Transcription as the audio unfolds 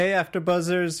Hey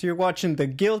AfterBuzzers, you're watching The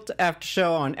Guilt After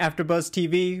Show on AfterBuzz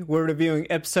TV. We're reviewing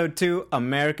Episode 2,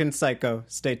 American Psycho.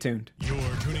 Stay tuned.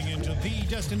 You're tuning into the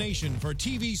destination for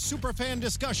TV superfan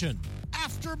discussion,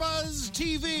 AfterBuzz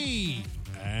TV.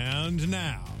 And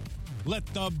now, let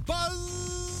the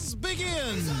buzz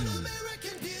begin.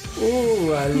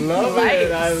 Ooh, I love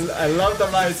it. I love the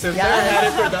lights. If I had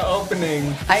it for the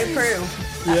opening. I approve.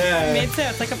 Yeah. Me too.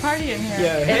 It's like a party in here.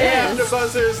 Yeah. Hey,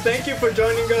 AfterBuzzers, thank you for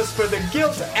joining us for the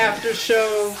Guilt After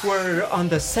Show. We're on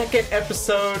the second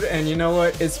episode, and you know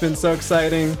what? It's been so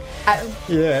exciting.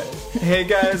 Yeah. Hey,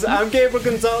 guys, I'm Gabriel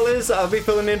Gonzalez. I'll be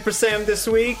filling in for Sam this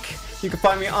week. You can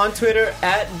find me on Twitter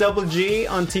at Double G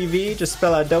on TV. Just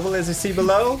spell out double as you see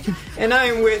below. And I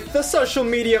am with the social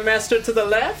media master to the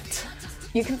left.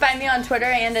 You can find me on Twitter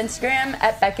and Instagram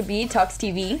at Becca B Talks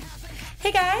TV.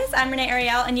 Hey guys, I'm Renee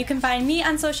Ariel, and you can find me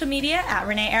on social media at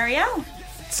Renee Ariel.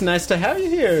 It's nice to have you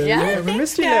here. Yeah, we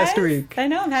missed you last week. I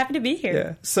know, I'm happy to be here.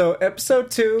 Yeah. So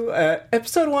episode 2,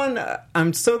 episode 1,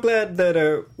 I'm so glad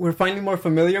that we're finally more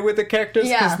familiar with the characters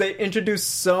because they introduced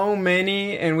so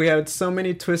many and we had so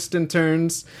many twists and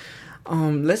turns.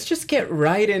 Let's just get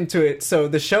right into it. So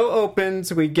the show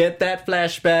opens, we get that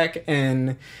flashback,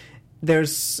 and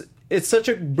it's such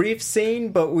a brief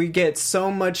scene, but we get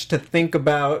so much to think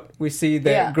about. We see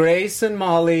that Grace and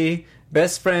Molly,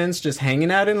 best friends, just hanging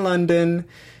out in London.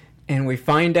 And we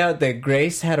find out that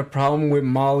Grace had a problem with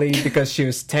Molly because she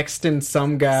was texting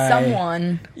some guy.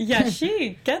 Someone. Yeah,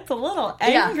 she gets a little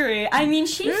angry. I mean,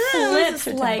 she flips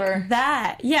like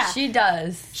that. Yeah. She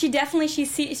does. She definitely, she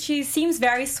seems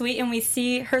very sweet, and we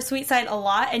see her sweet side a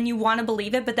lot, and you want to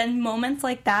believe it, but then moments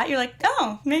like that, you're like,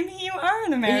 oh, maybe you are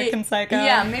an American Psycho.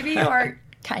 Yeah, maybe you are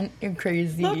kind of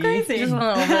crazy. A little crazy. Just a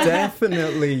little bit.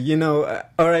 Definitely. You know,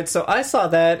 all right, so I saw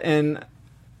that, and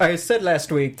I said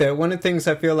last week that one of the things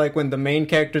I feel like when the main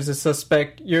character is a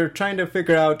suspect, you're trying to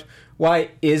figure out why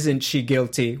isn't she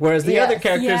guilty? Whereas the other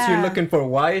characters, you're looking for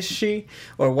why is she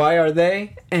or why are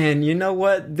they? And you know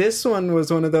what? This one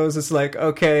was one of those, it's like,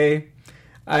 okay,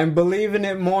 I'm believing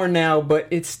it more now, but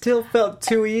it still felt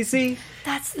too easy.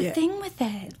 That's the thing with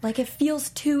it. Like, it feels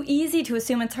too easy to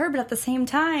assume it's her, but at the same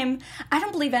time, I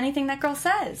don't believe anything that girl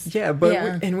says. Yeah,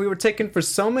 but we were taken for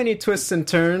so many twists and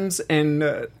turns, and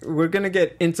we're going to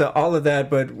get into all of that,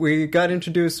 but we got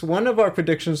introduced. One of our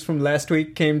predictions from last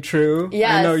week came true.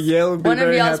 Yes. I know Yale would be very happy. One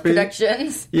of y'all's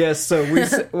predictions. Yes, so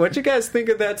what you guys think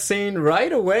of that scene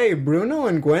right away? Bruno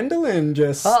and Gwendolyn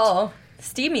just... Oh,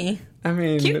 steamy. I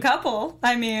mean, cute couple.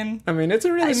 I mean, it's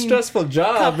a really stressful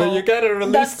job, but you gotta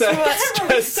release that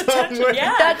stress somewhere.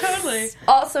 Yeah, that's totally.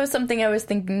 Also something I was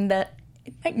thinking that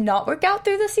it might not work out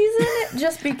through the season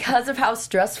just because of how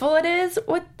stressful it is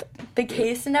with the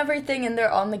case and everything, and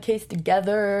they're on the case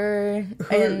together.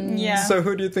 So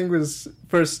who do you think was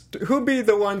first? Who'd be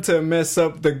the one to mess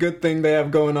up the good thing they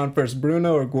have going on first,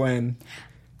 Bruno or Gwen?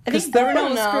 I think Bruno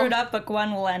will screw it up, but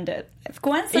Gwen will end it. If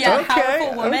Gwen's such a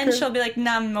powerful woman, she'll be like,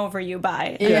 nah, I'm over you,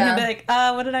 bye. And then he'll be like,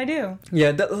 what did I do?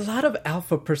 Yeah, a lot of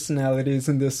alpha personalities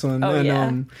in this one. Oh,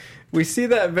 and we see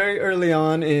that very early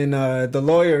on in The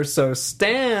Lawyer. So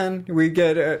Stan, we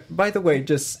get, by the way,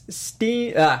 just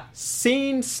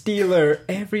scene stealer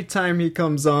every time he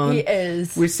comes on. He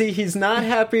is. We see he's not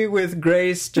happy with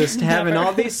Grace just having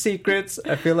all these secrets.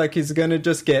 I feel like he's going to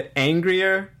just get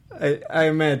angrier, I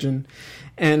imagine.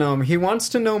 And he wants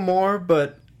to know more,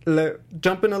 but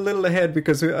jumping a little ahead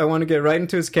because I want to get right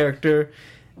into his character.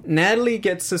 Natalie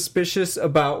gets suspicious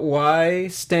about why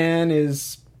Stan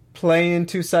is playing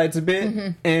two sides a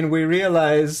bit, and we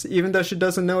realize, even though she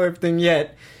doesn't know everything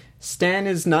yet, Stan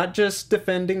is not just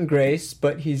defending Grace,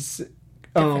 but he's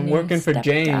working for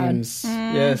James.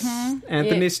 Yes,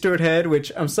 Anthony Stewart Head,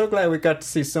 which I'm so glad we got to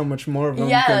see so much more of him.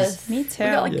 Yes, me too. We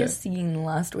got a scene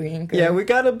last week. Yeah, we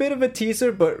got a bit of a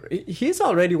teaser, but he's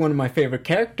already one of my favorite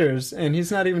characters, and he's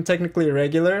not even technically a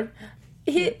regular.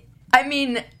 He's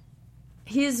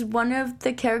one of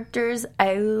the characters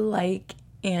I like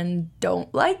and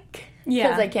don't like. Yeah.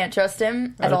 Because I can't trust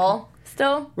him at all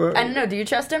still. Well, I don't know, do you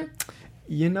trust him?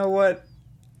 You know what?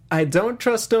 I don't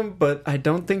trust him, but I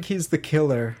don't think he's the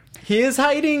killer. He is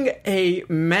hiding a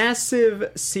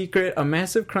massive secret, a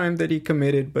massive crime that he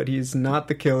committed, but he's not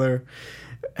the killer.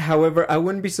 However, I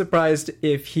wouldn't be surprised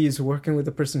if he's working with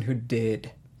the person who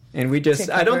did. And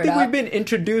I don't think we've been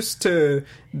introduced to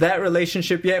that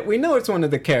relationship yet. We know it's one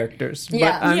of the characters.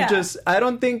 Yeah. But I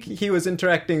don't think he was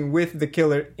interacting with the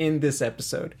killer in this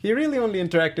episode. He really only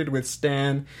interacted with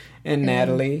Stan and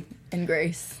Natalie. And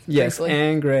Grace. Yes, briefly.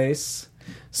 And Grace.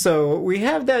 So we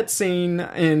have that scene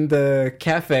in the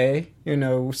cafe,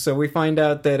 so we find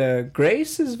out that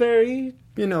Grace is very,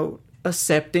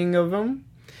 accepting of him.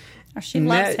 Oh, she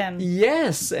loves him.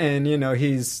 Yes, and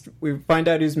we find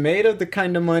out he's made of the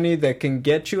kind of money that can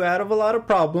get you out of a lot of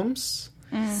problems.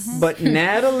 Mm-hmm. But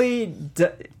Natalie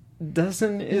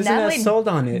isn't as sold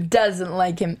on it. Doesn't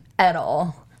like him at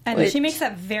all. And she makes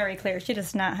that very clear. She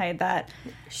does not hide that.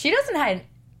 She doesn't hide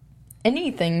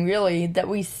anything really that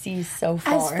we see so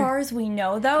far. As far as we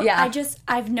know, though, yeah.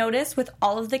 I've noticed with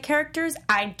all of the characters,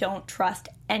 I don't trust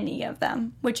any of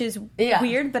them, which is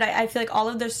weird. But I feel like all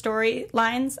of their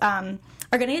storylines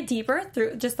are going to get deeper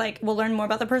through. Just like we'll learn more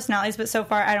about the personalities. But so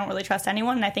far, I don't really trust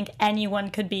anyone, and I think anyone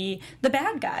could be the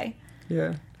bad guy.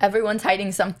 Yeah, everyone's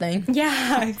hiding something.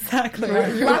 Yeah, exactly.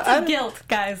 Lots of guilt,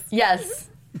 guys. Yes.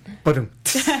 But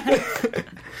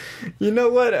you know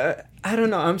what? I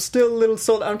don't know. I'm still a little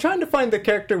sold. I'm trying to find the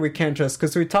character we can trust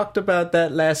because we talked about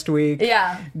that last week.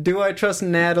 Yeah. Do I trust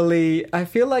Natalie? I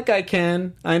feel like I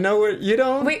can. I know you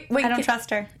don't. Wait, I don't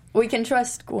trust her. We can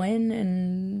trust Gwen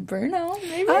and Bruno,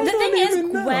 maybe? The thing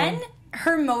is, Gwen,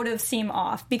 her motives seem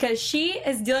off because she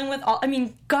is dealing with all. I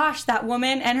mean, gosh, that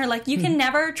woman and her, like, you can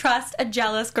never trust a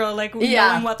jealous girl, like,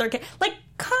 knowing what they're. Like,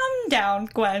 calm down,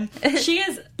 Gwen. She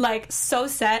is, like, so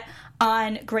set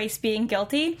on Grace being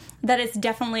guilty that it's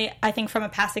definitely, I think, from a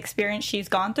past experience she's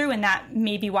gone through, and that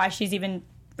may be why she's even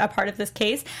a part of this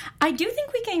case. I do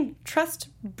think we can trust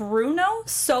Bruno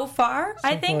so far,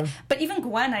 but even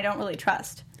Gwen I don't really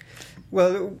trust.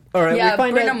 Well, all right. Yeah, we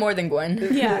find Bruno out, more than Gwen.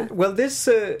 Yeah. Well, this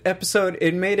episode,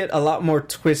 it made it a lot more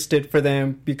twisted for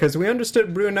them because we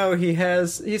understood Bruno,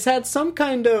 he's had some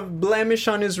kind of blemish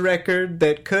on his record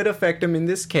that could affect him in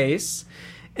this case.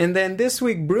 And then this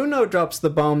week, Bruno drops the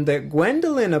bomb that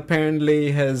Gwendolyn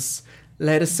apparently has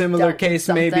led a similar case.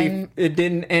 Maybe it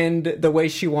didn't end the way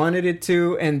she wanted it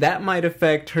to, and that might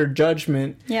affect her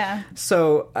judgment. Yeah.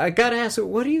 So I gotta ask,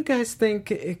 what do you guys think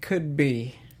it could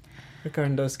be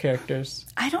regarding those characters?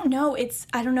 I don't know.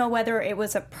 I don't know whether it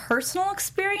was a personal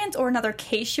experience or another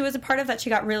case she was a part of that she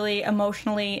got really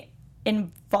emotionally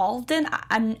involved in.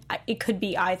 It could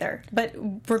be either, but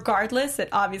regardless, it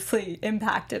obviously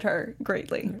impacted her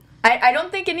greatly. I don't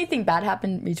think anything bad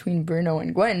happened between Bruno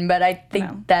and Gwen, but I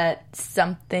think that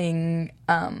something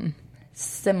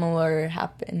similar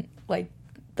happened, like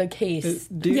the case.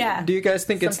 Do you guys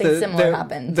think it's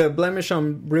happened? The blemish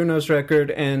on Bruno's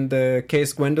record and the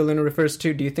case Gwendolyn refers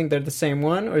to? Do you think they're the same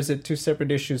one, or is it two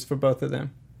separate issues for both of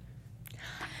them?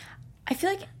 I feel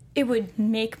like it would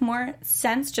make more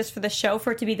sense just for the show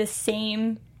for it to be the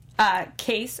same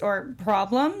case or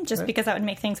problem, just because that would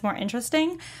make things more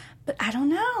interesting. But I don't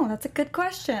know. That's a good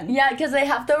question. Yeah, because they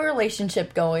have the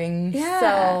relationship going. Yeah.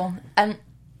 So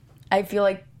I feel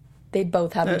like they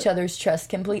both have each other's trust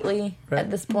completely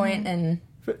at this point. And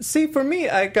see, for me,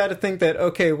 I got to think that,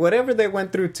 okay, whatever they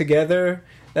went through together,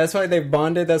 that's why they've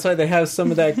bonded. That's why they have some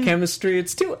of that chemistry.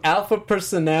 It's two alpha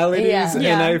personalities, and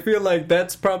I feel like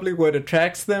that's probably what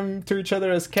attracts them to each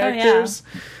other as characters. Oh,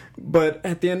 yeah. But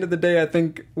at the end of the day, I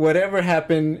think whatever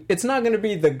happened, it's not going to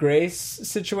be the Grace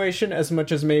situation as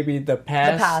much as maybe the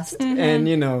past. Mm-hmm.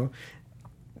 And,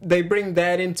 they bring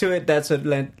that into it. That's what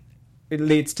it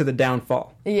leads to the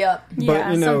downfall. Yep.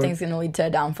 But, something's going to lead to a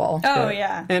downfall. Oh,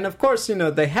 yeah. And of course,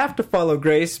 they have to follow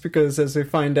Grace because as we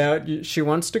find out, she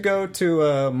wants to go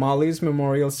to Molly's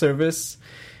memorial service.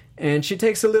 And she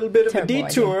takes a little bit of a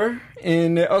detour.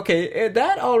 And,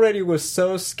 that already was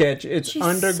so sketchy. She's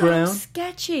underground. So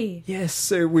sketchy.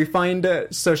 Yes, we find...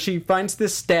 so she finds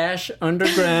this stash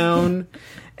underground.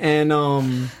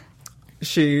 And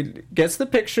she gets the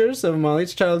pictures of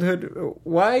Molly's childhood.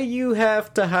 Why you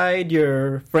have to hide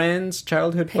your friends'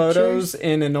 childhood photos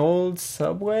in an old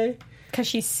subway? Because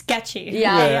she's sketchy.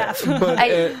 Yeah.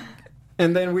 But...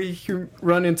 and then we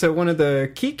run into one of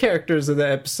the key characters of the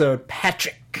episode,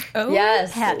 Patrick. Oh,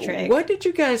 yes. Patrick. What did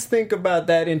you guys think about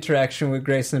that interaction with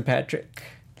Grace and Patrick?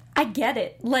 I get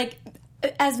it. Like,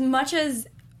 as much as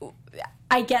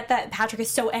I get that Patrick is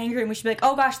so angry and we should be like,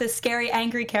 oh gosh, this scary,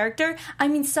 angry character. I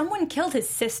mean, someone killed his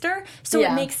sister, so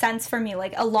it makes sense for me.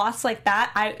 Like, a loss like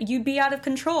that, you'd be out of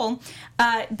control.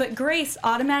 But Grace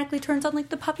automatically turns on, like,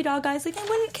 the puppy dog eyes. Like, I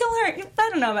wouldn't kill her. I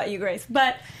don't know about you, Grace,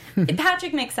 but...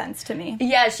 Patrick makes sense to me.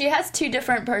 Yeah, she has two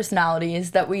different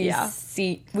personalities that we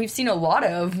see. We've seen a lot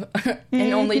of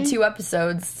in only 2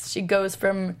 episodes. She goes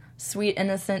from sweet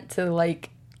innocent to like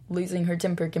losing her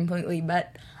temper completely.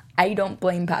 But I don't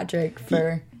blame Patrick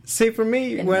for See, for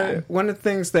me, one of the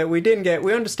things that we didn't get,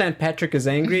 we understand Patrick is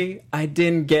angry. I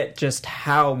didn't get just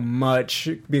how much,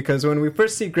 because when we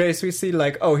first see Grace, we see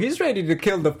like, oh, he's ready to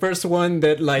kill the first one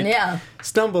that like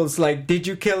stumbles, like, did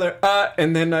you kill her?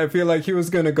 And then I feel like he was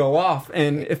going to go off,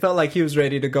 and it felt like he was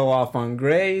ready to go off on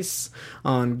Grace,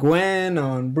 on Gwen,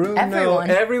 on Bruno.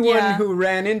 Everyone who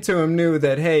ran into him knew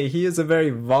that, hey, he is a very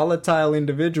volatile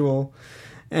individual.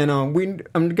 And I'm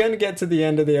going to get to the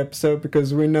end of the episode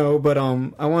because we know, but I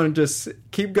want to just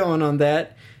keep going on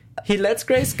that. He lets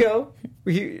Grace go.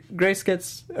 Grace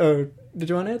gets... did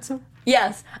you want to add something?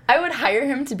 Yes. I would hire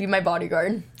him to be my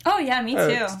bodyguard. Oh, yeah, me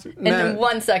too. In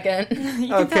 1 second. You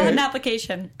can fill out an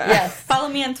application. Yes. Follow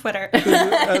me on Twitter.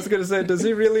 I was going to say, does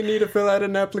he really need to fill out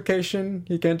an application?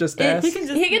 He can't just ask? He can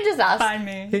just ask. Find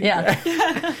me.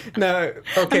 No,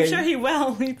 okay. I'm sure he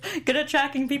will. He's good at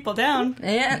tracking people down.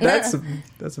 Yeah. That's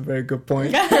a very good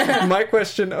point. My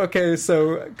question, okay,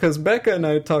 so, because Becca and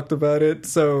I talked about it,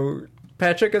 so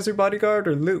Patrick as your bodyguard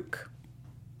or Luke?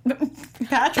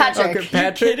 Patrick. Okay, Patrick. Are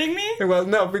you kidding me? Well,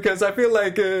 no, because I feel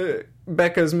like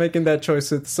Becca's making that choice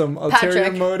with some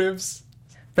ulterior motives.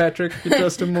 Patrick, you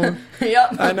trust him more?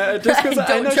 Yep. I know, just because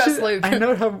I know trust Luke. I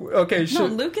know how. Okay, no,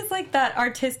 Luke is like that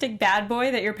artistic bad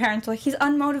boy that your parents are like, he's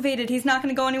unmotivated, he's not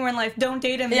going to go anywhere in life, don't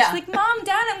date him. Yeah. She's like, Mom,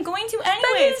 Dad, I'm going to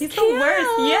anyways. He's the worst.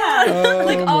 Yeah.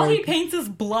 Like, all he paints is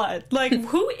blood. Like,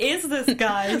 who is this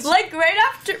guy? Like,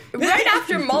 right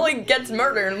after Molly gets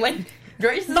murdered, like,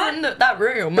 Grace is in that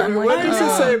room. What does he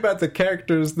say about the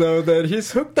characters, though, that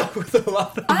he's hooked up with a lot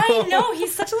of them? I know,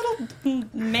 he's such a little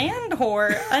man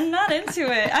whore. I'm not into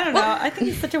it. I don't know. I think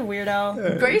he's such a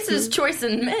weirdo. Grace's choice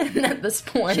in men at this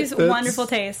point. She's wonderful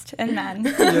taste in men.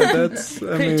 Yeah, that's...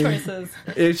 Great choices.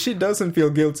 If she doesn't feel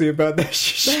guilty about that,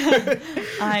 she should.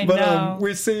 I know. But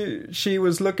we see she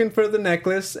was looking for the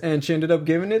necklace, and she ended up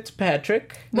giving it to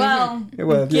Patrick. Well,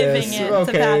 giving it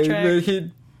to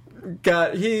Patrick.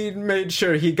 He made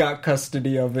sure he got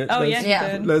custody of it. Oh, he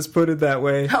did. Let's put it that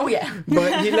way. Oh, yeah.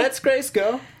 But he lets Grace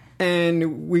go,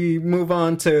 and we move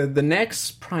on to the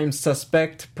next prime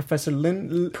suspect, Professor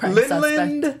Linland.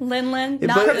 Linland,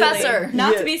 not Professor. Lily.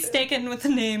 Not to be mistaken with the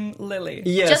name Lily.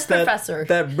 Yes, just Professor.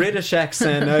 That British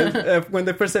accent. When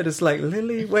they first said it's like,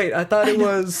 Lily? Wait, I thought it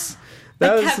was...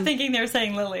 I kept thinking they were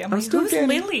saying Lily. I'm like, who's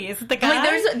Lily? Is it the guy?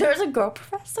 Like, there's a girl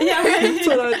professor? Yeah, right. That's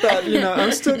what I thought.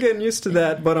 I'm still getting used to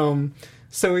that. But,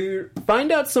 so we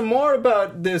find out some more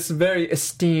about this very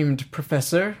esteemed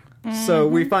professor. Mm-hmm. So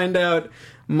we find out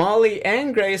Molly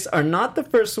and Grace are not the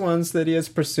first ones that he has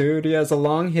pursued. He has a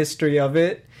long history of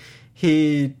it.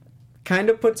 He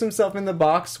kind of puts himself in the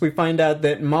box. We find out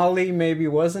that Molly maybe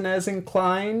wasn't as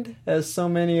inclined as so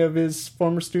many of his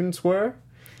former students were.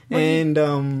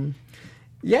 And,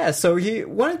 yeah, so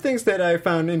one of the things that I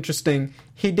found interesting,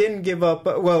 he didn't give up,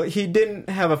 he didn't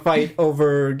have a fight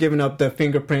over giving up the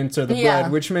fingerprints or the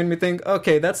blood, which made me think,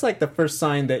 okay, that's like the first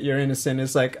sign that you're innocent.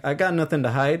 It's like, I got nothing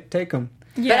to hide, take them.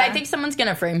 Yeah. But I think someone's going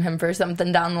to frame him for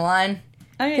something down the line.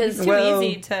 I mean, it's too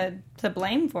easy to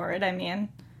blame for it, I mean.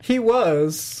 He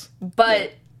was.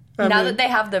 But now that they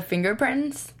have the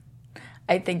fingerprints,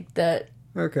 I think that...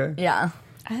 Okay. Yeah.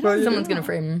 Someone's going to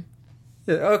frame him.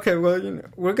 Yeah, okay, well,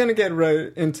 we're going to get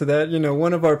right into that.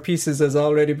 One of our pieces has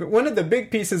already been... One of the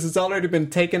big pieces has already been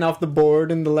taken off the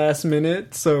board in the last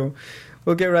minute, so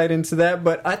we'll get right into that.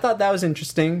 But I thought that was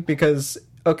interesting because,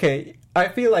 okay, I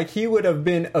feel like he would have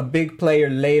been a big player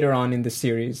later on in the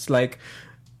series. Like,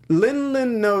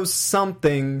 Linland knows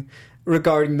something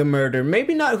regarding the murder.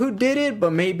 Maybe not who did it,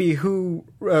 but maybe who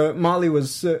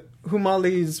Molly's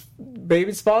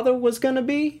baby's father was going to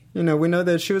be. We know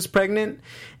that she was pregnant.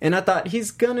 And I thought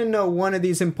he's going to know one of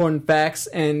these important facts,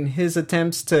 and his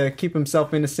attempts to keep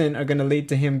himself innocent are going to lead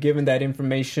to him giving that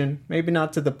information. Maybe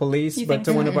not to the police, but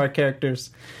to one of our characters.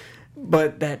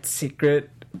 But that secret,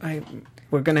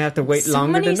 we're going to have to wait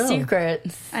longer to know. So many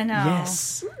secrets. I know.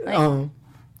 Yes.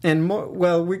 And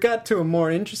more, we got to a more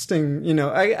interesting,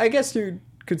 I guess you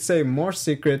could say more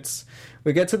secrets.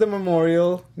 We get to the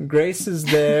memorial. Grace is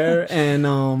there.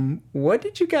 And what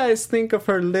did you guys think of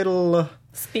her little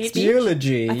speech?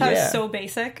 Eulogy? I thought it was so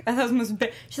basic. I thought it was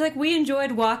she's like, we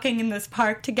enjoyed walking in this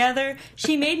park together.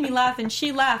 She made me laugh, and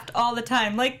she laughed all the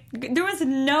time. Like, there was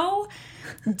no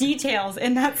details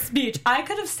in that speech. I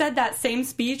could have said that same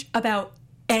speech about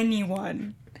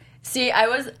anyone. See, I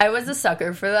was a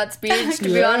sucker for that speech, to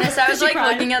be honest. I was like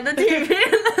looking at the TV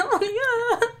and I'm like,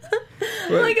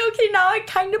 like, okay, now I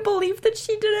kind of believe that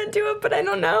she didn't do it, but I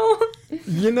don't know.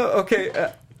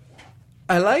 Okay,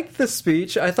 I liked the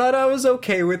speech. I thought I was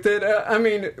okay with it. I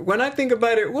mean, when I think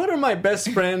about it, what are my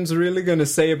best friends really going to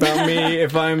say about me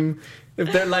if I'm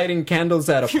if they're lighting candles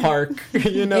at a park,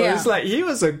 it's like, he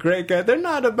was a great guy. They're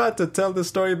not about to tell the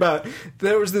story about,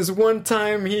 there was this one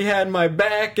time he had my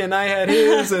back and I had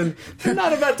his, and they're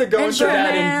not about to go into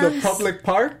that in the public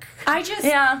park. I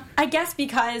guess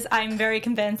because I'm very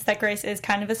convinced that Grace is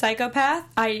kind of a psychopath,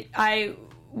 I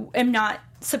am not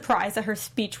surprised that her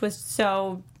speech was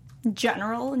so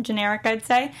generic, I'd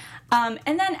say. And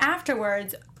then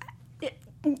afterwards,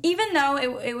 even though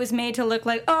it was made to look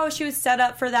like, oh, she was set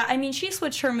up for that, I mean, she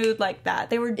switched her mood like that.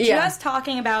 They were just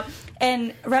talking about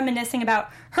and reminiscing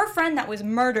about her friend that was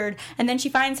murdered, and then she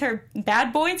finds her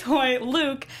bad boy toy,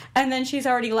 Luke, and then she's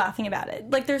already laughing about it.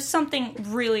 Like, there's something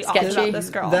really off about this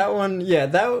girl. That one,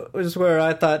 that was where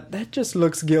I thought, that just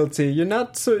looks guilty.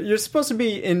 You're supposed to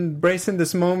be embracing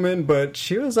this moment, but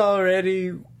she was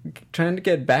already trying to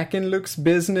get back in Luke's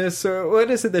business. Or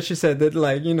what is it that she said? That,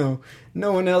 like, no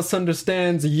one else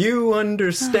understands. You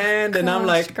understand. And I'm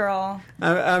like, girl,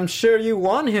 I'm sure you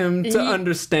want him to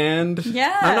understand.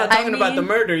 Yeah. I'm not talking about the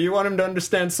murder. You want him to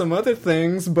understand some other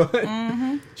things, but...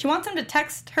 Mm-hmm. She wants him to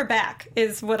text her back,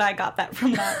 is what I got that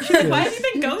from that. She's like, why have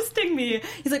you been ghosting me?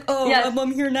 He's like,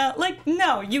 I'm here now. Like,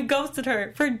 no, you ghosted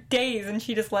her for days and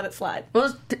she just let it slide.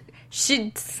 Well,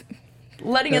 she's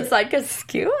letting it slide because it's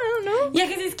cute. I don't know. Yeah,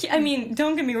 because he's cute. I mean,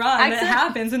 don't get me wrong. It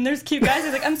happens, and there's cute guys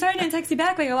who's like, I'm sorry I didn't text you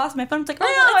back. Like, I lost my phone. It's like,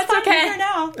 it's okay. I'm here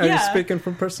now. Are you speaking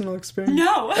from personal experience?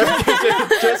 No. I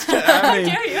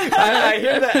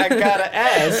hear that. I gotta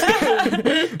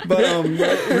ask. But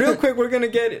real quick, we're gonna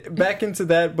get back into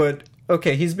that. But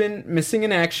okay, he's been missing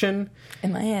in action.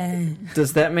 Am I?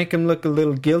 Does that make him look a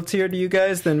little guiltier to you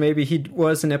guys than maybe he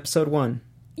was in episode 1?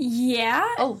 Yeah.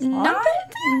 Not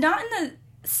in the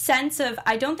sense of,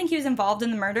 I don't think he was involved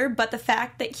in the murder, but the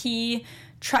fact that he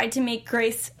tried to make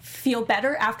Grace feel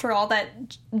better after all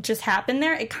that just happened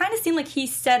there, it kind of seemed like he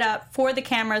set up for the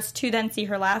cameras to then see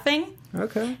her laughing.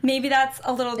 Okay. Maybe that's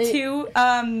a little too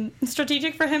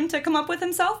strategic for him to come up with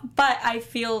himself, but I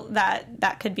feel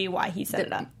that could be why he set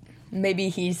it up. Maybe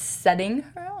he's setting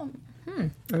her up.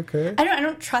 Okay. I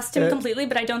don't trust him completely,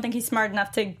 but I don't think he's smart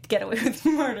enough to get away with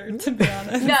murder, to be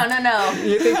honest. No.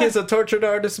 You think he's a tortured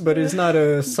artist, but he's not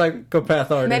a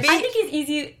psychopath artist? Maybe. I think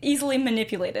he's easily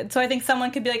manipulated. So I think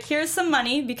someone could be like, here's some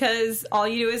money because all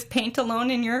you do is paint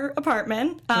alone in your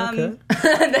apartment.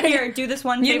 Here, do this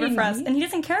one favor for us. And he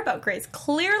doesn't care about Grace.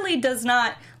 Clearly does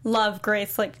not love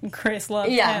Grace like Grace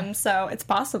loves him, so it's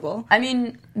possible. I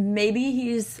mean, maybe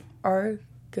he's our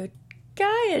good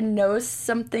guy and knows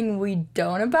something we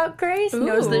don't about Grace. Ooh.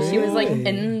 Knows that she was like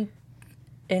in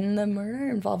the murder,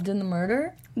 involved in the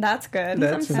murder. That's good.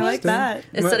 That's I like that.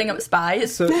 Is setting up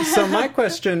spies. So my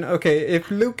question, okay, if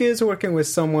Luke is working with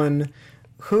someone,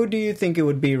 who do you think it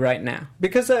would be right now?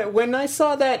 Because when I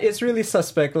saw that, it's really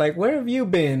suspect. Like, where have you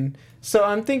been? So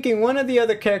I'm thinking one of the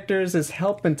other characters is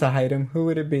helping to hide him. Who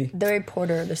would it be? The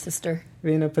reporter, the sister.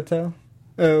 Veena Patel?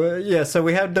 So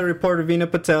we have the reporter Veena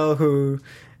Patel who...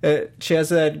 she has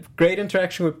that great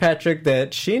interaction with Patrick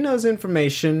that she knows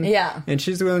information. Yeah. And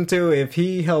she's willing to if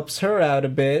he helps her out a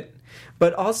bit.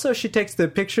 But also she takes the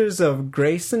pictures of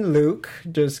Grace and Luke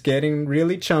just getting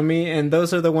really chummy. And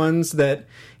those are the ones that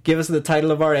give us the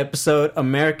title of our episode,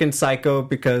 American Psycho,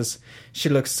 because she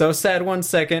looks so sad one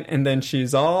second and then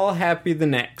she's all happy the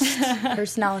next.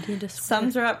 Personality disorder.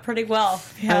 Sums her up pretty well,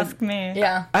 if you ask me.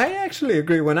 Yeah. I actually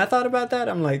agree. When I thought about that,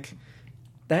 I'm like...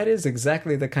 that is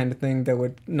exactly the kind of thing that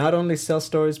would not only sell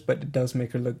stories, but it does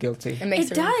make her look guilty. It makes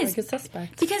her does. look like a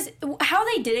suspect. Because how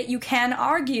they did it, you can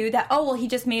argue that, he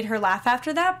just made her laugh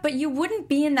after that, but you wouldn't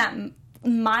be in that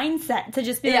mindset to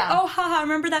just be like, haha,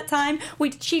 remember that time?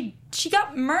 She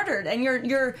got murdered, and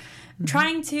you're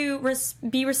trying to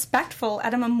be respectful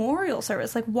at a memorial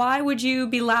service. Like, why would you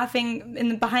be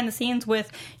laughing behind the scenes with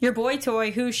your boy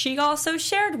toy, who she also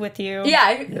shared with you?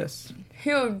 Yeah. Yes.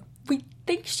 Who we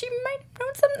think she might have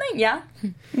known something. Yeah.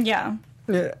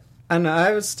 Yeah. And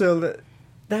I was still...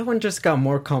 that one just got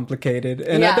more complicated.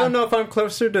 And I don't know if I'm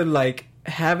closer to, like,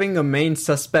 having a main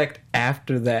suspect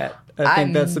after that. I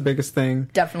think that's the biggest thing.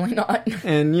 Definitely not.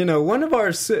 And, one of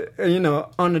our,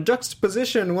 on a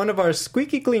juxtaposition, one of our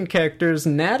squeaky clean characters,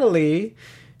 Natalie...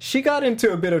 she got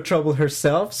into a bit of trouble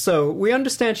herself, so we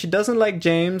understand she doesn't like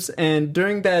James, and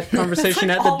during that conversation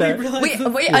at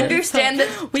the we understand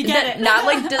that we get it.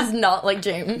 Natalie does not like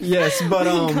James. Yes, but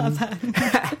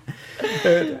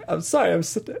I'm sorry, I'm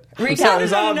sorry, it's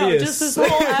No, obvious. just this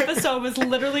whole episode was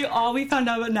literally all we found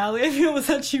out about Natalie. I feel was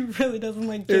that she really doesn't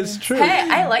like James. It's true. Hey,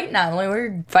 I like Natalie.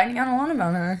 We're finding out a lot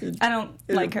about her. I don't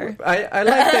like her. I like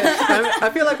that. I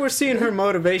feel like we're seeing her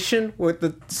motivation with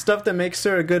the stuff that makes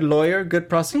her a good lawyer, good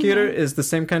prosecutor, is the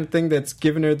same kind of thing that's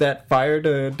given her that fire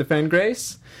to defend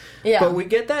Grace. Yeah. But we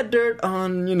get that dirt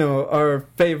on, our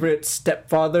favorite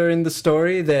stepfather in the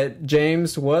story that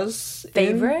James was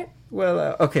Favorite?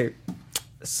 Okay.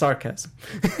 Sarcasm.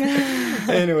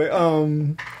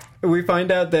 Anyway, we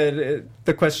find out that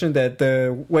the question that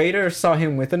the waiter saw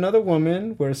him with another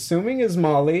woman, we're assuming is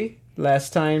Molly.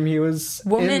 Last time he was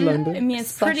in London. I mean,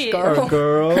 it's pretty girl.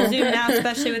 zoomed out,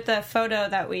 especially with the photo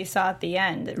that we saw at the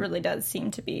end. It really does seem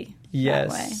to be that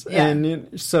way. Yeah.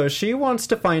 And so she wants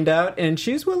to find out, and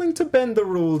she's willing to bend the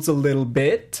rules a little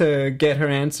bit to get her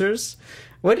answers.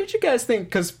 What did you guys think?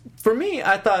 Because for me,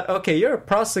 I thought, okay, you're a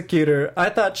prosecutor. I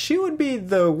thought she would be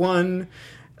the one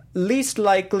least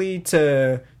likely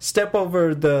to step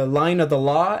over the line of the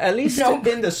law, at least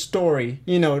in the story.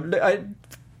 I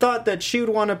thought that she would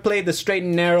want to play the straight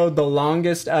and narrow the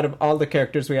longest out of all the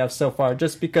characters we have so far,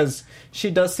 just because she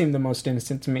does seem the most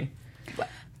innocent to me.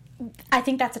 I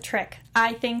think that's a trick.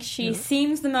 I think she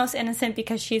seems the most innocent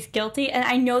because she's guilty, and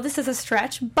I know this is a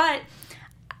stretch, but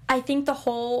I think the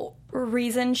whole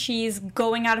reason she's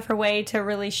going out of her way to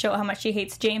really show how much she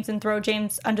hates James and throw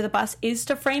James under the bus is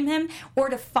to frame him, or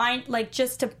to find,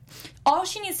 all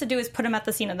she needs to do is put him at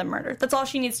the scene of the murder. That's all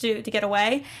she needs to do to get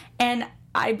away, and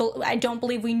I don't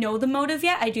believe we know the motive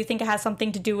yet. I do think it has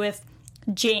something to do with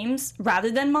James rather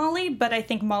than Molly, but I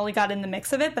think Molly got in the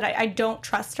mix of it, but I don't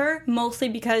trust her, mostly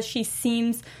because she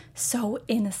seems so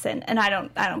innocent, and I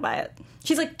don't buy it.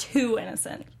 She's too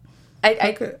innocent.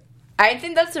 I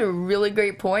think that's a really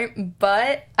great point,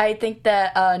 but I think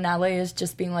that Natalie is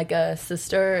just being like a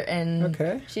sister, and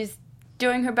she's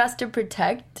doing her best to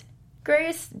protect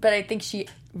Grace, but I think she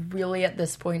really at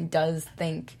this point does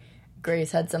think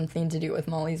Grace had something to do with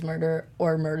Molly's murder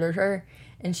or murdered her,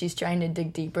 and she's trying to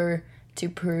dig deeper to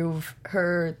prove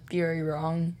her theory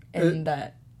wrong and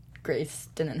that Grace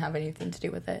didn't have anything to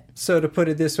do with it. So to put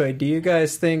it this way, do you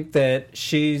guys think that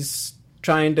she's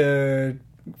trying to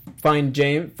find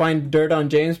dirt on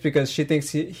James because she thinks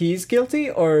he's guilty,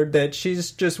 or that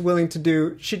she's just willing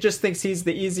to she just thinks he's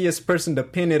the easiest person to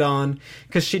pin it on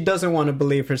because she doesn't want to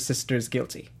believe her sister is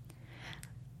guilty?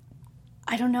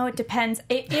 I don't know. It depends.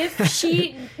 If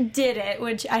she did it,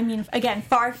 which, I mean, again,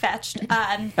 far-fetched.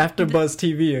 AfterBuzz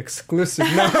TV exclusive.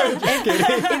 No, I'm just kidding.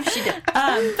 If she did.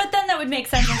 But then that would make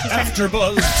sense when she's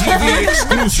AfterBuzz TV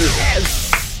exclusive.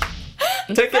 Yes.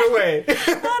 Take it away.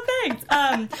 Oh, thanks.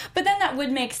 But then that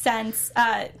would make sense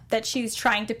that she's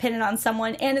trying to pin it on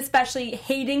someone, and especially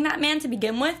hating that man to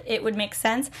begin with, it would make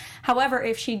sense. However,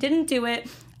 if she didn't do it,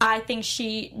 I think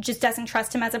she just doesn't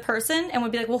trust him as a person and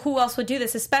would be like, well, who else would do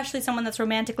this? Especially someone that's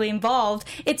romantically involved.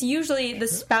 It's usually the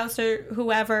spouse or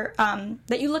whoever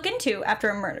that you look into after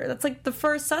a murder. That's the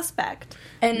first suspect.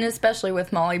 And especially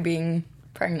with Molly being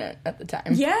pregnant at the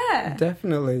time. Yeah.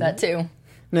 Definitely. That too.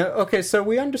 Now, okay, so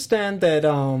we understand that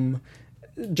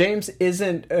James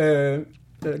isn't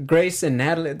Grace and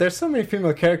Natalie. There's so many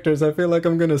female characters. I feel like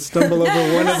I'm going to stumble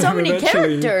over one of them eventually. So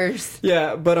many characters.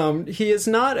 Yeah, but he is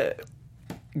not...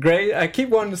 Grace, I keep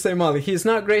wanting to say Molly. He's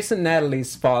not Grace and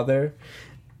Natalie's father.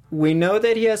 We know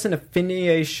that he has an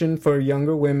affiliation for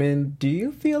younger women. Do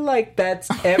you feel like that's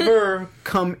ever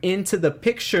come into the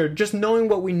picture, just knowing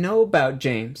what we know about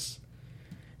James?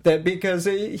 That because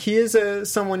he is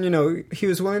someone, he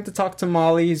was willing to talk to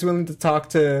Molly, he's willing to talk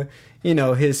to,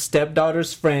 his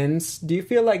stepdaughter's friends. Do you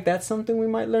feel like that's something we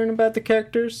might learn about the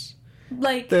characters?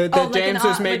 James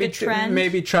was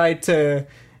maybe tried to...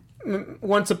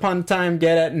 once upon a time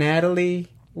get at Natalie.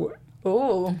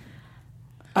 Ooh.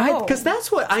 Because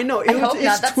that's what I know.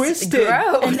 It's twisted.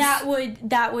 Gross. And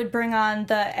that would bring on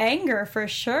the anger for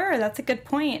sure. That's a good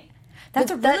point. That's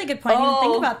a really good point. I didn't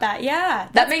think about that. Yeah.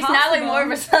 That makes possible. Natalie more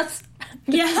of a suspect.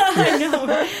 Yeah, I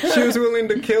know. She was willing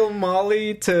to kill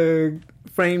Molly to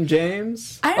frame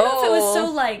James. I don't know if it was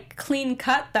so clean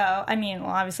cut though. I mean, well,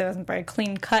 obviously it wasn't very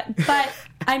clean cut, but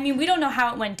I mean, we don't know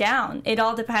how it went down. It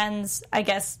all depends, I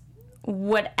guess,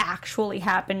 what actually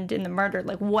happened in the murder,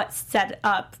 what set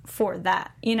up for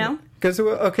that, Because,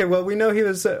 we know he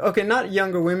was, not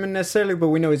younger women necessarily, but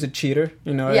we know he's a cheater,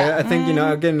 Yeah. I think,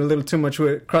 I'm getting a little too much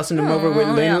with crossing him over with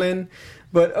Lin.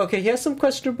 But, he has some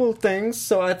questionable things,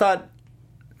 so I thought,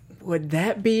 would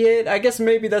that be it? I guess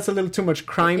maybe that's a little too much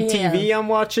crime TV I'm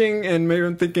watching, and maybe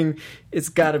I'm thinking it's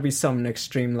got to be something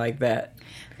extreme like that.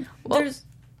 Well,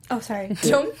 sorry.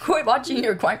 Don't quit watching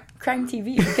your crime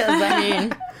TV, because, I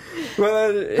mean...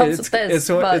 Well,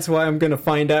 it's why I'm going to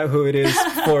find out who it is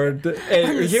for...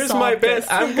 here's my bet.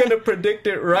 I'm going to predict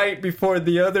it right before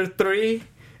the other three.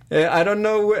 I don't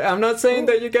know. I'm not saying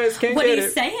that you guys can't get it. What are you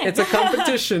saying? It's a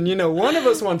competition. One of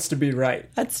us wants to be right.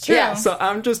 That's true. Yeah. So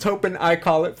I'm just hoping I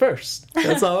call it first.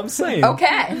 That's all I'm saying.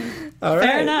 Okay. All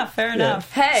right. Fair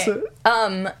enough. Hey,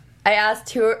 I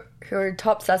asked who are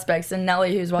top suspects, and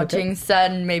Nellie, who's watching,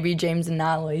 said maybe James and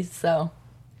Natalie. So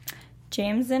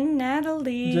James and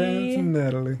Natalie.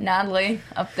 Natalie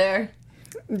up there.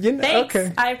 You know, Thanks.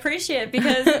 okay. I appreciate it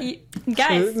because,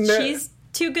 guys, she's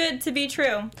too good to be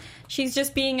true. She's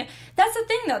just being... That's the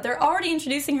thing, though. They're already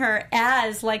introducing her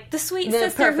as, like, the sweet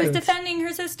sister who's defending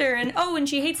her sister. And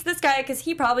she hates this guy because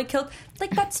he probably killed...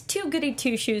 Like, that's too goody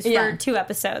two-shoes for 2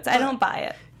 episodes. I don't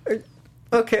buy it.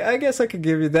 Okay, I guess I could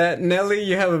give you that. Nellie,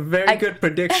 you have a very good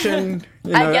prediction.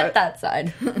 I get that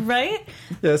side. Right?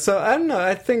 Yeah, so I don't know.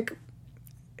 I think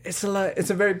it's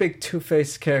a very big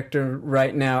two-faced character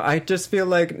right now. I just feel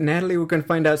like Natalie, we're going to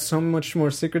find out so much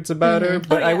more secrets about her.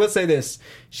 But I will say this.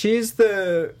 She's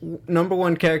the number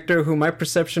one character who my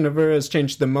perception of her has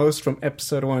changed the most from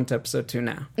episode 1 to episode 2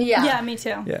 now. Yeah, me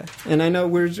too. Yeah, and I know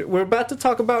we're about to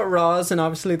talk about Roz and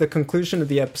obviously the conclusion of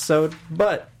the episode,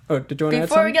 but... Oh, did you want to add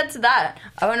something? Before we get to that,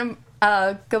 I want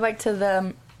to go back to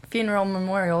the funeral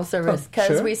memorial service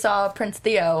because we saw Prince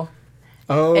Theo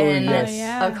in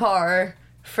a car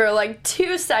for like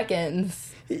 2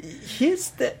 seconds.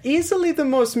 He's easily the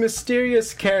most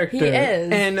mysterious character. He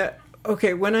is. And,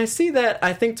 okay, when I see that,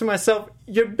 I think to myself,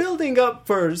 you're building up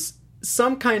for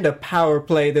some kind of power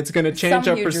play that's going to change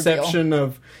our perception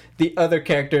of the other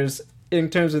characters in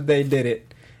terms of they did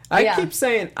it. I keep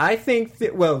saying, I think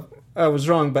that, well... I was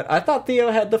wrong, but I thought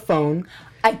Theo had the phone.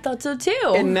 I thought so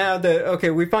too. And now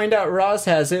we find out Roz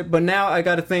has it, but now I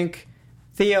gotta think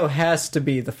Theo has to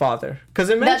be the father. Because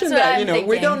imagine that,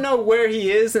 we don't know where he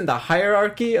is in the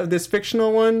hierarchy of this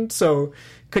fictional one, so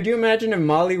could you imagine if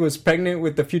Molly was pregnant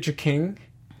with the future king?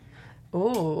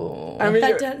 Ooh. I mean,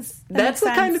 that's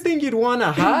the kind of thing you'd want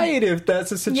to hide if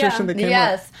that's a situation that came up.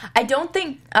 Yes. I don't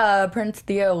think Prince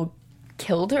Theo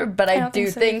killed her, but I do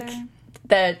think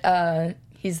that...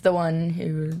 he's the one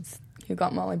who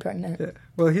got Molly pregnant. Yeah.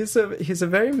 Well, he's a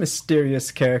very mysterious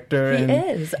character. He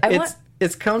is.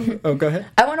 Go ahead.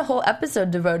 I want a whole episode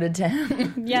devoted to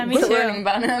him. Yeah, me too. Learning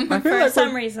about him for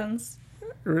some reasons.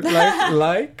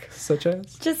 Such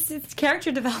as? Just it's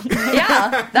character development.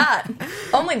 Yeah, that.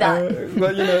 Only that.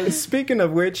 Well, speaking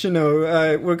of which,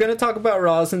 we're going to talk about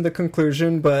Roz in the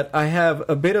conclusion, but I have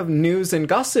a bit of news and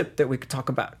gossip that we could talk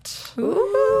about.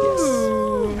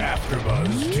 Ooh. Yes.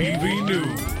 AfterBuzz TV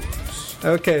News.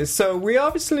 Okay, so we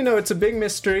obviously know it's a big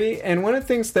mystery, and one of the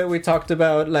things that we talked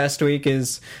about last week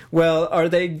is, well, are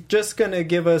they just going to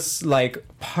give us, like,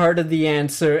 part of the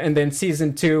answer, and then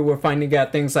season 2 we're finding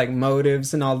out things like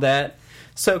motives and all that?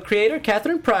 So creator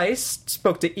Catherine Price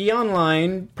spoke to E!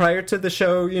 Online prior to the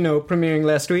show, premiering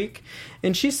last week,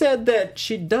 and she said that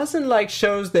she doesn't like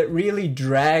shows that really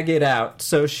drag it out.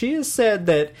 So she has said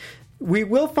that we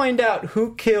will find out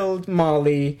who killed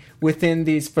Molly within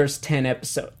these first 10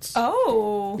 episodes.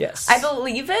 Oh. Yes. I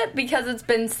believe it because it's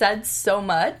been said so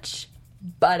much,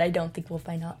 but I don't think we'll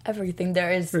find out everything.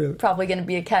 There is probably going to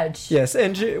be a catch. Yes,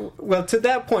 and to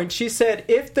that point, she said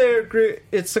if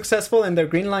it's successful and they're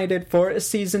greenlighted for a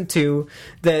season 2,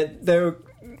 that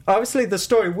obviously the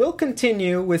story will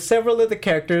continue with several of the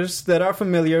characters that are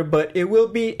familiar, but it will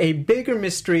be a bigger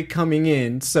mystery coming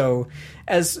in. So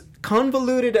as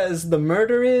convoluted as the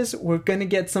murder is, we're going to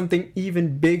get something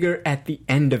even bigger at the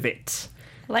end of it.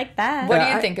 Like that. What do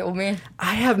you think it will be?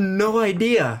 I have no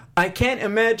idea. I can't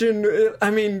imagine. I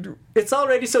mean, it's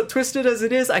already so twisted as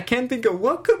it is. I can't think of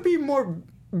what could be more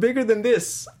bigger than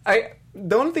this.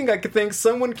 The only thing I could think,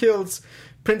 someone kills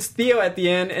Prince Theo at the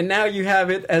end, and now you have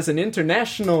it as an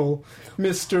international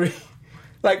mystery.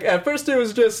 Like, at first it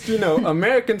was just,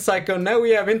 American Psycho. Now we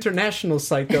have International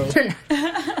Psycho.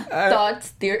 Thoughts,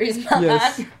 theories about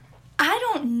that? I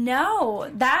don't know.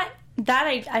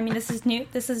 I mean, this is new.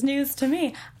 This is news to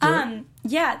me.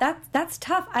 That's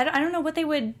tough. I don't know what they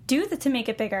would do to make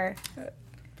it bigger.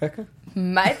 Becca?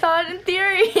 My thought in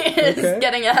theory is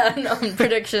getting ahead on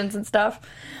predictions and stuff.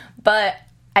 But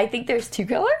I think there's 2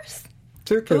 killers.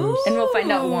 2 killers. And we'll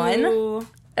find out one.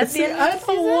 I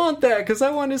don't want that, because I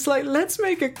want let's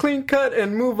make a clean cut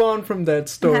and move on from that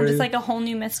story. And have just like a whole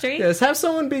new mystery? Yes, have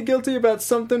someone be guilty about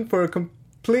something for a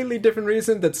completely different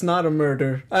reason that's not a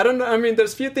murder. I don't know, I mean,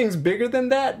 there's few things bigger than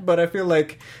that, but I feel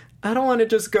like I don't want to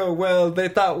just go, well, they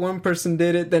thought one person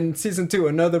did it, then season 2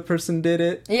 another person did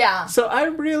it. Yeah. So I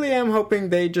really am hoping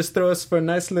they just throw us for a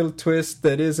nice little twist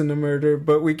that isn't a murder,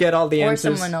 but we get all the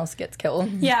answers. Or someone else gets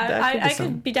killed. Yeah, I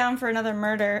could be down for another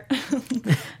murder.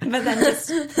 But then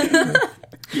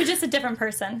just a different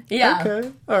person. Yeah.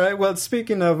 Okay. All right. Well,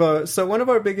 speaking of, so one of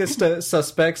our biggest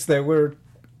suspects that we're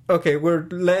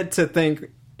led to think,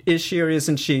 is she or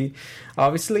isn't she?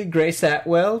 Obviously, Grace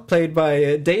Atwell, played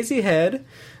by Daisy Head.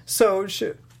 So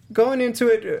going into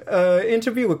it,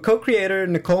 interview with co-creator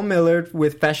Nicole Miller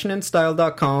with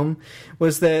fashionandstyle.com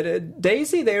was that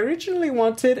Daisy, they originally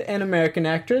wanted an American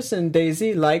actress, and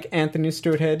Daisy, like Anthony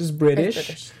Stewart Head, is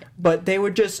British. But they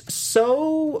were just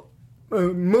so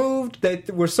moved, they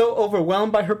were so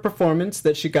overwhelmed by her performance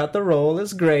that she got the role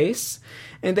as Grace.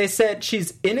 And they said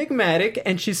she's enigmatic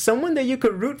and she's someone that you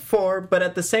could root for, but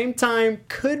at the same time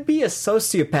could be a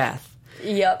sociopath.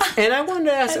 Yep. And I wanted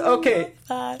to ask, okay,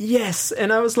 yes.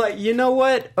 And I was like, you know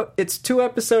what? It's 2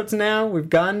 episodes now. We've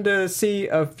gotten to see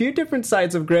a few different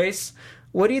sides of Grace.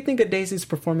 What do you think of Daisy's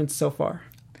performance so far?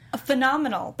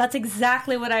 Phenomenal. That's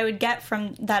exactly what I would get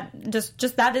from that.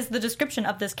 Just that is the description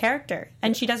of this character.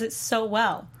 And she does it so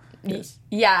well. Yes.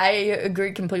 Yeah, I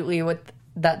agree completely with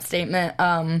that statement.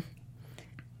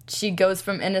 She goes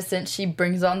from innocent, she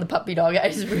brings on the puppy dog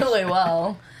eyes really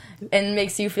well and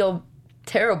makes you feel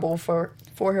terrible for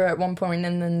her at one point,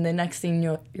 and then the next scene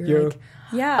you're like,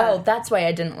 yeah, oh, that's why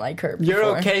I didn't like her before.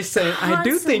 You're okay saying, I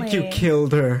do think you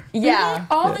killed her. Yeah.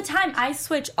 All the time. I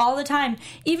switch all the time.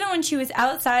 Even when she was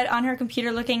outside on her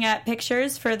computer looking at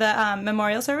pictures for the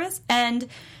memorial service, and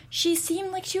she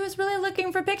seemed like she was really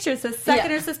looking for pictures. The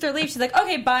second her sister leaves, she's like,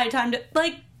 okay, bye, time to,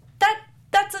 like,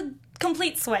 that's a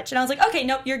complete switch. And I was like, okay,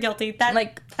 nope, you're guilty. That,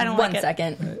 like, I don't like it. 1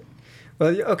 second.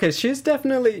 Well, okay, she's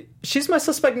my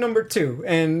suspect number 2,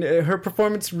 and her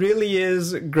performance really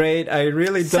is great. I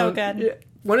really don't... So good.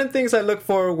 One of the things I look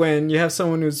for when you have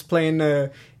someone who's playing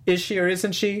is she or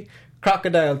isn't she?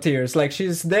 Crocodile tears. Like,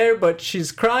 she's there, but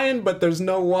she's crying, but there's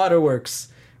no waterworks.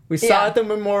 We saw at the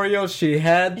memorial, she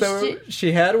had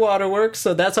waterworks,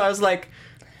 so that's why I was like,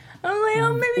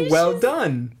 oh, maybe well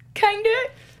done. Kind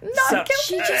of...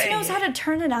 She just knows how to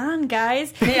turn it on,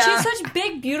 guys. Yeah. She has such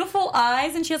big, beautiful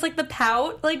eyes, and she has, like, the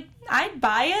pout. Like, I'd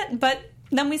buy it, but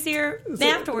then we see her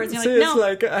afterwards, and you're like, no.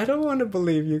 It's like, I don't want to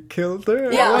believe you killed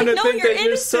her. Yeah. I want to no, think you're that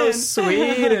you're so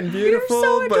sweet and beautiful, You're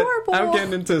so adorable. But I'm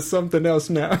getting into something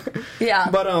else now. Yeah.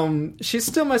 But she's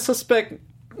still my suspect,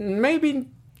 maybe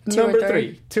number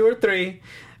 3. 2 or 3.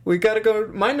 We gotta go,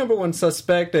 my number 1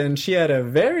 suspect, and she had a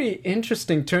very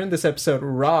interesting turn this episode,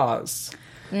 Roz.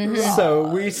 Mm-hmm. So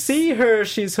we see her,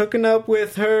 she's hooking up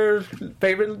with her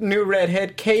favorite new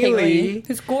redhead, Kaylee.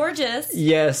 Who's gorgeous.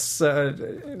 Yes.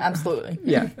 Absolutely.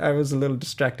 Yeah, I was a little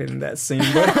distracted in that scene.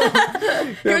 But,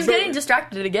 he was getting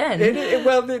distracted again.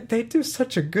 They do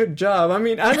such a good job. I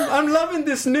mean, I'm loving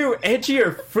this new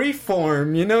edgier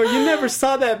freeform. You know, you never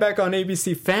saw that back on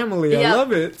ABC Family. I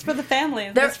love it. It's for the family.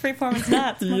 This freeform is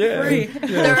nuts. Free. Yeah,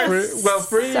 there were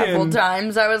free several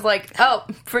times I was like, oh,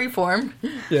 freeform.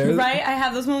 Yeah. Right? I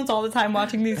have those moments all the time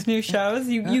watching these new shows.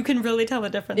 You can really tell the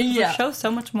difference. The show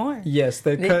so much more. Yes,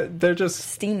 they're just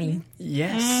steamy.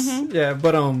 Yes. Mm-hmm. Yeah,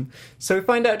 but so we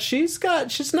find out she's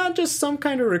not just some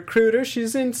kind of recruiter,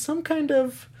 she's in some kind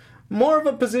of more of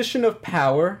a position of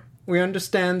power. We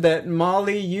understand that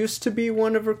Molly used to be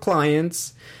one of her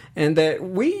clients, and that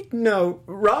we know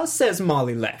Roz says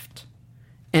Molly left.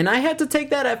 And I had to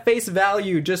take that at face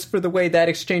value just for the way that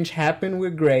exchange happened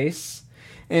with Grace.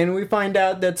 And we find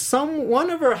out that one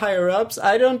of her higher-ups,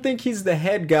 I don't think he's the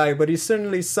head guy, but he's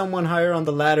certainly someone higher on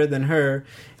the ladder than her,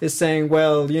 is saying,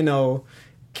 well, you know,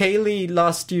 Kaylee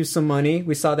lost you some money.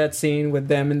 We saw that scene with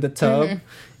them in the tub,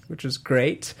 which was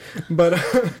great. But,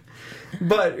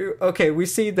 okay, we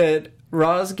see that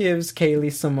Roz gives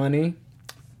Kaylee some money,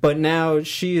 but now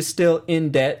she is still in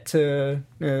debt to...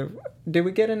 did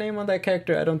we get a name on that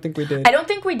character? I don't think we did. I don't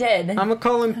think we did. I'm going to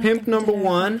call him Pimp number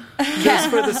 1, just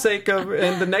for the sake of...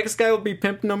 And the next guy will be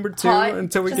Pimp number 2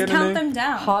 until we get a name. Just count them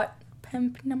down. Hot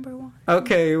Pimp number 1.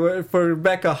 Okay, for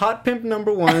Rebecca, Hot Pimp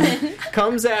number 1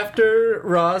 comes after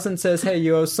Roz and says, hey,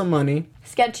 you owe some money.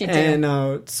 Sketchy too. And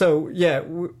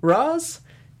Roz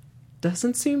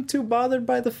doesn't seem too bothered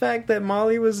by the fact that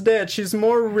Molly was dead. She's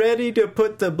more ready to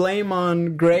put the blame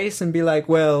on Grace and be like,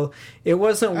 well, it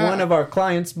wasn't one of our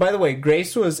clients. By the way,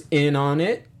 Grace was in on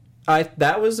it.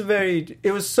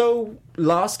 It was so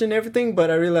lost in everything,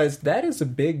 but I realized that is a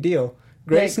big deal.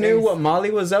 Grace knew what Molly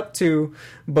was up to,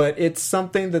 but it's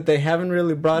something that they haven't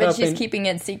really brought up. But she's keeping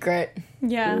it secret.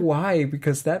 Yeah. Why?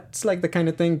 Because that's like the kind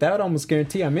of thing that would almost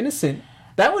guarantee I'm innocent.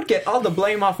 That would get all the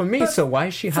blame off of me, so why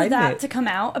is she hiding it? For that to come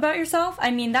out about yourself,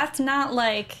 I mean, that's not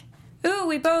like, ooh,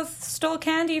 we both stole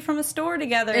candy from a store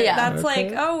together. Yeah. That's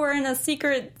like, oh, we're in a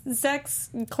secret sex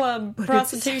club,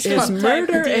 prostitution It's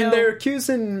murder, and they're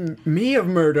accusing me of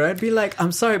murder. I'd be like,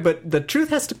 I'm sorry, but the truth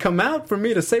has to come out for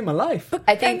me to save my life. But,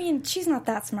 I mean, she's not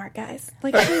that smart, guys.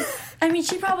 Like,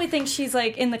 she probably thinks she's,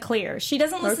 like, in the clear. She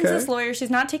doesn't listen to this lawyer. She's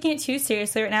not taking it too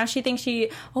seriously right now. She thinks she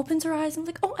opens her eyes and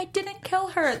is like, oh, I didn't kill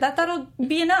her. That'll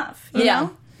be enough, you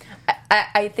know?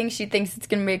 I think she thinks it's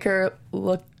going to make her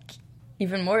look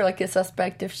even more like a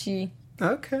suspect if she...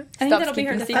 Okay. I think that'll be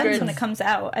her defense when it comes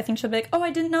out. I think she'll be like, oh,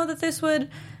 I didn't know that this would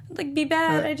be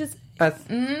bad.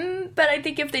 But I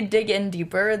think if they dig in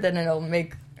deeper, then it'll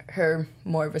make her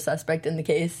more of a suspect in the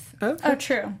case. Okay. Oh,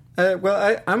 true.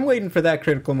 I'm waiting for that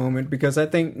critical moment because I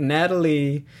think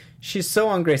Natalie, she's so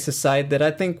on Grace's side that I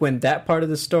think when that part of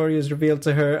the story is revealed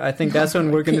to her, I think that's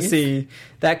when we're going to see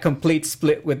that complete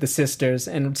split with the sisters.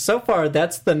 And so far,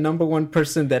 that's the number one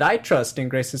person that I trust in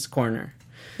Grace's corner.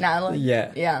 Natalie?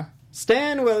 Yeah.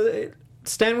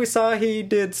 Stan, we saw he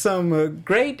did some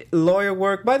great lawyer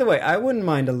work. By the way, I wouldn't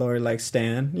mind a lawyer like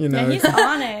Stan. You know, yeah, he's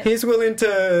on it. He's willing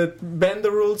to bend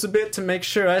the rules a bit to make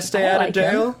sure I stay out of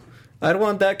jail. I'd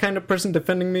want that kind of person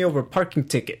defending me over a parking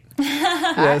ticket.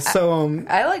 Yeah, so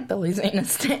I like Billy Zane and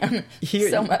Stan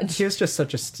so much. He was just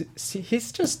such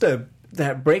he's just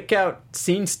that breakout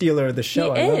scene stealer of the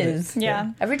show. He I is. Love it.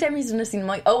 Yeah. Every time he's in a scene, I'm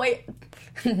like, oh wait,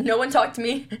 no one talked to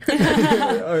me.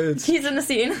 He's in the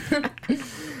scene.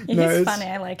 He's funny.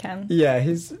 I like him. Yeah,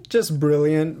 he's just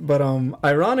brilliant. But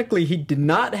ironically, he did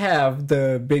not have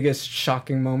the biggest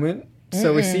shocking moment.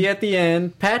 So we see at the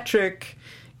end, Patrick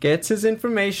gets his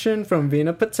information from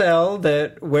Veena Patel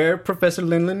that where Professor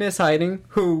Linlin is hiding,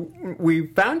 who we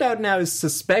found out now is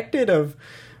suspected of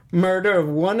murder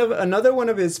of another one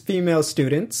of his female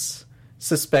students.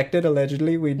 Suspected,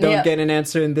 allegedly. We don't get an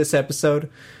answer in this episode.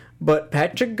 But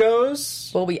Patrick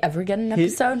goes... Will we ever get an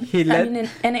episode?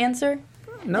 An answer?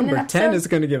 Number 10 is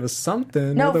going to give us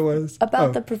something. No, otherwise,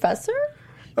 about the professor?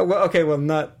 Oh, well, okay, well,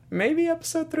 not... Maybe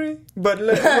episode 3? But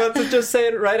let's just say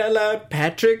it right out loud.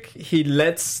 Patrick, he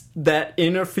lets that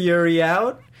inner fury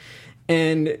out.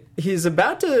 And he's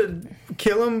about to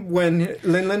kill him when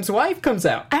Linlin's wife comes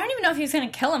out. I don't even know if he's going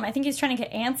to kill him. I think he's trying to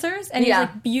get answers. And he's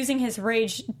using his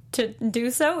rage to do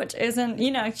so, which isn't,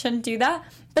 he shouldn't do that.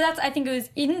 But I think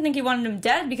he didn't think he wanted him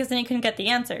dead because then he couldn't get the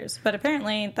answers. But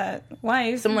apparently that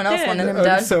wife Someone else wanted him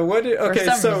dead. So what?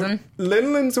 So reason.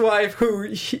 Linlin's wife, who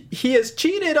he has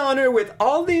cheated on her with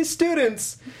all these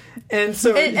students. And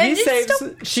so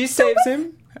she saves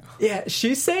him. Yeah,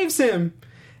 she saves him.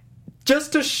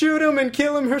 Just to shoot him and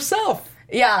kill him herself.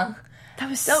 Yeah. That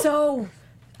was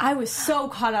I was so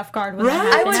caught off guard when that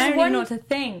happened. I didn't even know what to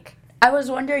think. I was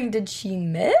wondering, did she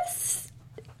miss?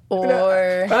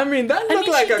 Or... I mean, that looked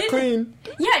like a clean...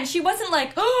 Yeah, and she wasn't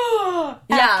like, oh,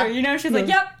 after, she's like,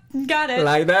 yep, got it.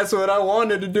 Like, that's what I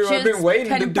wanted to do. I've been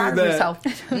waiting to do that.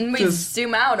 Herself. And we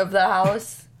zoom out of the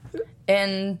house,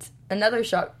 and another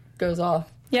shot goes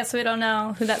off. Yeah, so we don't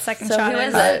know who that second shot is. Who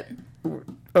is it?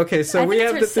 Okay, so we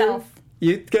have the theory.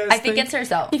 You guys I think it's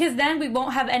herself. Because then we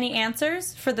won't have any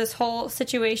answers for this whole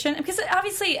situation. Because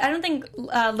obviously, I don't think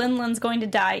Linlin's going to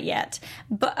die yet.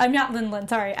 But I'm not Linlin,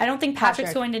 sorry. I don't think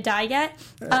Patrick's going to die yet.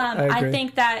 I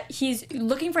think that he's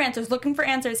looking for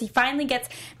answers. He finally gets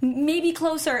maybe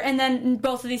closer, and then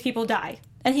both of these people die.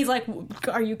 And he's like,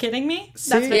 are you kidding me? That's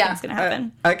what I think's going to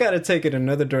happen. I got to take it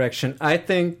another direction. I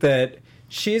think that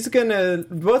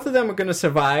both of them are gonna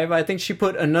survive. I think she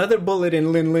put another bullet in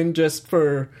Linlin just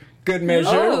for good measure.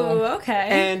 Oh, okay.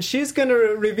 And she's gonna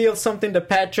reveal something to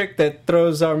Patrick that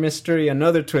throws our mystery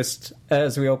another twist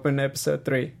as we open episode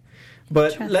 3.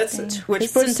 But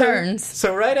which puts turns.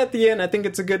 So right at the end, I think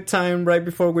it's a good time, right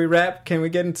before we wrap, can we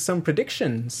get into some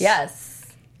predictions? Yes.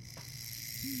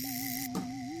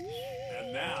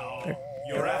 And now,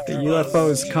 you're the UFO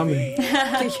is coming.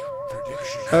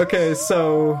 Okay,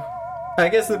 so... I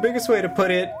guess the biggest way to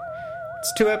put it,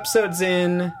 it's 2 episodes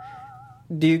in. Are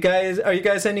you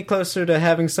guys any closer to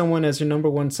having someone as your number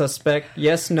 1 suspect?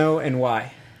 Yes, no, and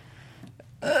why?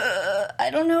 I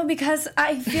don't know, because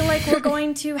I feel like we're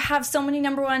going to have so many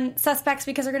number 1 suspects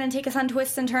because they're going to take us on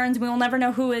twists and turns. We will never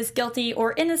know who is guilty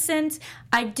or innocent.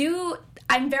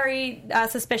 I'm very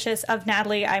suspicious of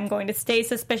Natalie. I'm going to stay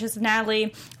suspicious of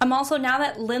Natalie. I'm also, now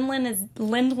that Linlin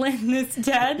is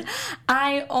dead,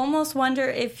 I almost wonder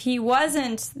if he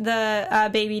wasn't the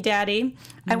baby daddy.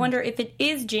 I wonder if it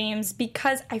is James,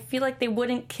 because I feel like they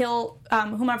wouldn't kill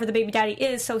whomever the baby daddy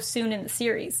is so soon in the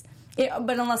series.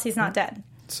 But unless he's not dead.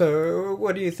 So,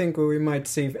 what do you think we might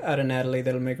see out of Natalie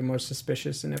that'll make her more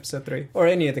suspicious in episode 3? Or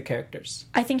any of the characters?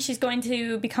 I think she's going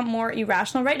to become more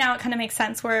irrational. Right now, it kind of makes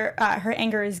sense where her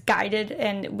anger is guided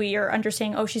and we are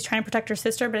understanding, she's trying to protect her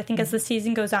sister. But I think as the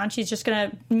season goes on, she's just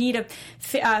going to need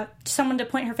someone to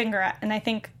point her finger at. And I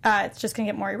think it's just going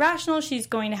to get more irrational. She's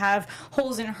going to have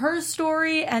holes in her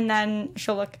story, and then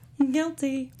she'll look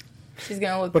guilty. She's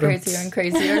going to look crazier and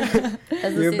crazier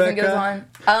as the season goes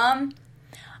on.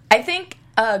 I think...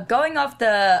 going off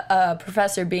the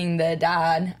professor being the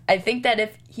dad, I think that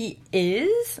if he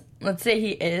is, let's say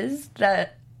he is,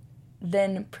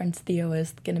 then Prince Theo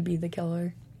is going to be the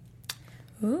killer.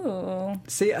 Ooh.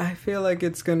 See, I feel like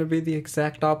it's going to be the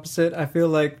exact opposite. I feel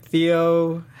like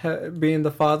Theo being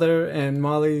the father and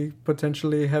Molly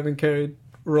potentially having carried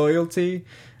royalty.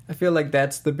 I feel like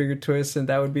that's the bigger twist, and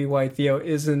that would be why Theo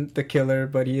isn't the killer,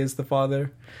 but he is the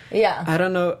father. Yeah. I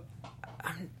don't know.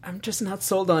 I'm just not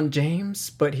sold on James,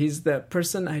 but he's that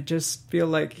person. I just feel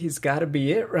like he's got to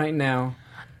be it right now.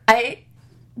 I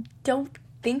don't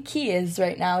think he is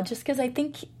right now, just because I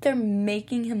think they're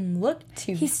making him look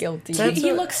too guilty.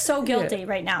 He looks so guilty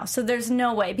right now, so there's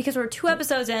no way, because we're 2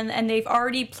 episodes in and they've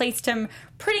already placed him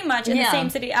pretty much in the same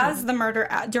city as the murder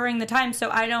during the time, so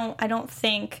I don't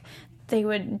think they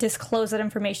would disclose that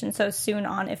information so soon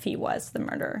on if he was the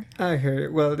murderer. I hear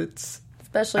it. Well, it's...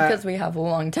 Especially because we have a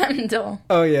long time until...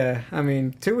 Oh, yeah. I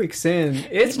mean, 2 weeks in.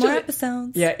 It's more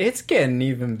episodes. Yeah, it's getting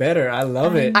even better. I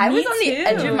love it. I was on the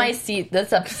edge of my seat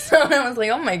this episode. I was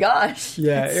like, oh my gosh.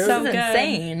 Yeah, it was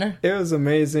insane. It was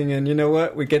amazing. And you know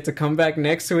what? We get to come back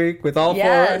next week with all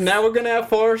 4. Now we're going to have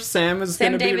 4. Sam is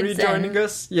going to be rejoining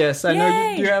us. Yes, I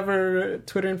know. Do you have her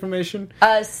Twitter information?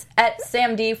 At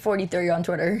SamD43 on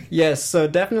Twitter. Yes, so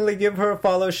definitely give her a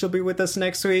follow. She'll be with us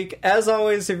next week. As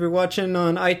always, if you're watching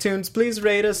on iTunes, please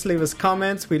rate us, leave us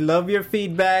comments. We love your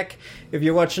feedback. If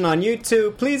you're watching on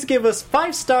YouTube, please give us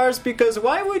 5 stars, because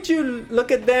why would you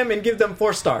look at them and give them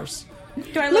 4 stars?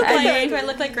 Do I look like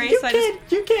Grace?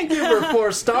 You can't give her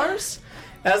 4 stars.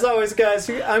 As always, guys,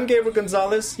 I'm Gabriel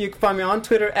Gonzalez. You can find me on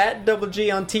Twitter at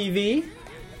 @GG on TV.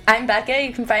 I'm Becca.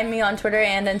 You can find me on Twitter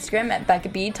and Instagram at Becca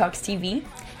B Talks TV.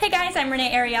 Hey guys, I'm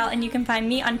Renee Ariel, and you can find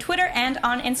me on Twitter and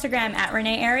on Instagram at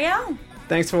Renee Ariel.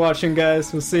 Thanks for watching,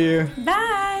 guys. We'll see you.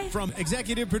 Bye. From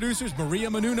executive producers Maria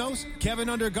Menounos, Kevin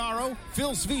Undergaro,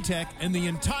 Phil Svitek, and the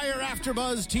entire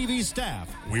AfterBuzz TV staff,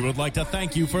 we would like to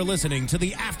thank you for listening to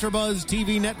the AfterBuzz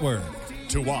TV network.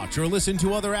 To watch or listen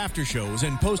to other after shows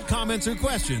and post comments or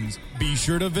questions, be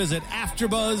sure to visit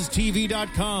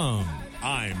AfterBuzzTV.com.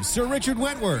 I'm Sir Richard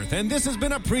Wentworth, and this has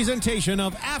been a presentation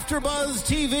of AfterBuzz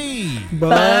TV.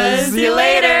 Buzz you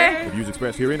later. The views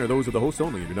expressed herein are those of the hosts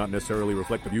only and do not necessarily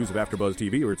reflect the views of AfterBuzz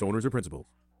TV or its owners or principals.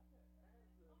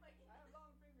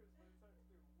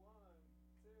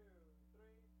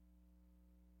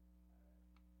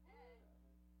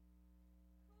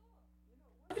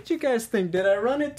 What did you guys think? Did I run it